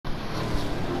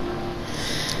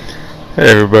Hey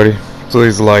everybody,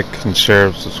 please like and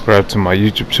share, subscribe to my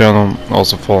YouTube channel,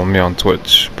 also follow me on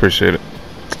Twitch, appreciate it.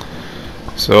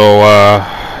 So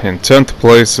in 10th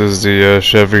place is the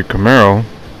Chevy Camaro,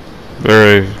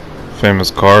 very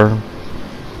famous car.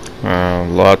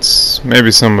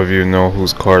 Maybe some of you know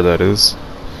whose car that is.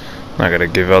 Not gonna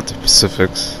give out the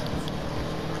specifics.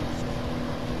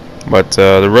 But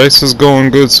the race is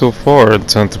going good so far in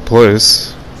 10th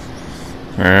place.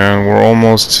 And we're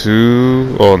almost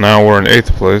to, now we're in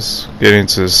 8th place, getting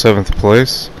to 7th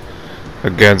place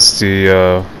against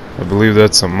the, I believe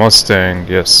that's a Mustang,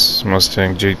 yes,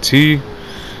 Mustang GT.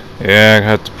 Yeah, I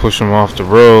had to push him off the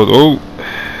road. Oh,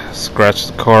 scratched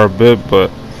the car a bit,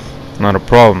 but not a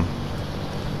problem.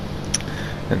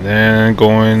 And then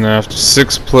going after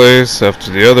 6th place,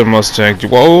 after the other Mustang,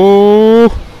 whoa!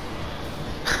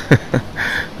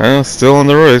 Still in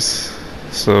the race,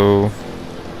 so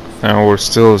now we're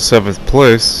still at 7th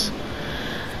place.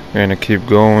 We're gonna keep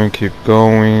going, keep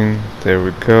going. There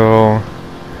we go.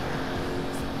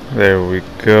 There we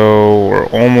go. We're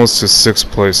almost to 6th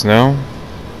place now.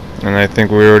 And I think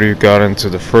we already got into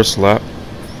the first lap.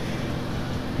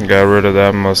 Got rid of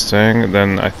that Mustang. And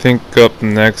then I think up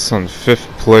next on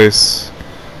 5th place.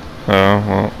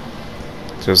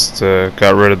 Just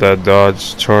got rid of that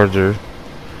Dodge Charger.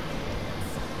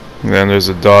 And then there's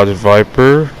a Dodge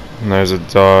Viper. And there's a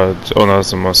Dodge, oh no,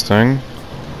 that's a Mustang.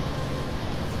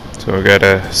 So we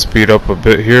gotta speed up a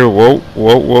bit here. Whoa,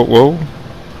 whoa, whoa, whoa.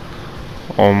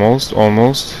 Almost,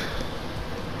 almost.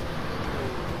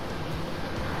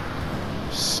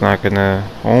 It's not gonna,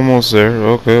 almost there.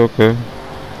 Okay, okay.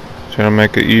 Trying to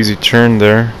make an easy turn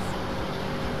there.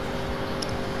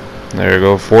 There you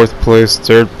go, 4th place,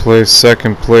 3rd place,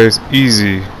 2nd place,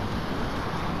 easy.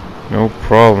 No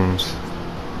problems.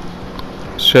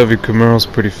 Chevy Camaro's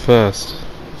pretty fast.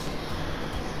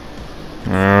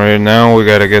 Alright, now we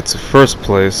gotta get to 1st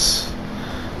place.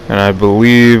 And I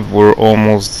believe we're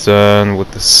almost done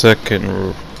with the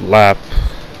 2nd lap.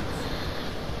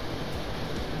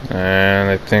 And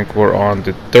I think we're on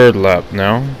the 3rd lap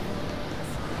now.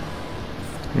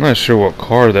 I'm not sure what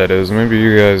car that is. Maybe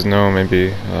you guys know.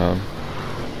 Maybe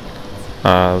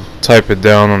type it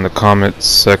down on the comments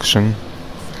section.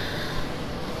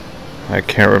 I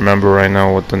can't remember right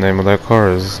now what the name of that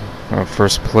car is.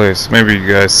 1st place. Maybe you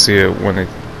guys see it when it.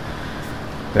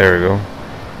 There we go.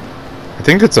 I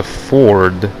think it's a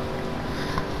Ford.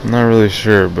 I'm not really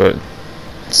sure, but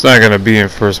it's not gonna be in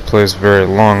 1st place very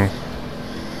long.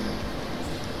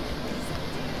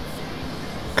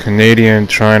 Canadian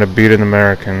trying to beat an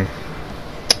American.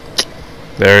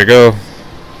 There we go.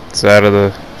 It's out of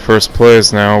the 1st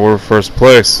place now. We're 1st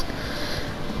place.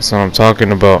 That's what I'm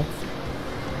talking about.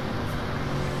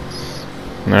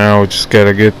 Now we just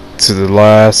gotta get to the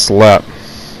last lap.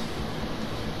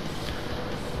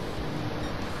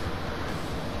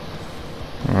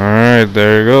 Alright,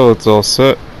 there you go. It's all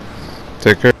set.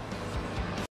 Take care.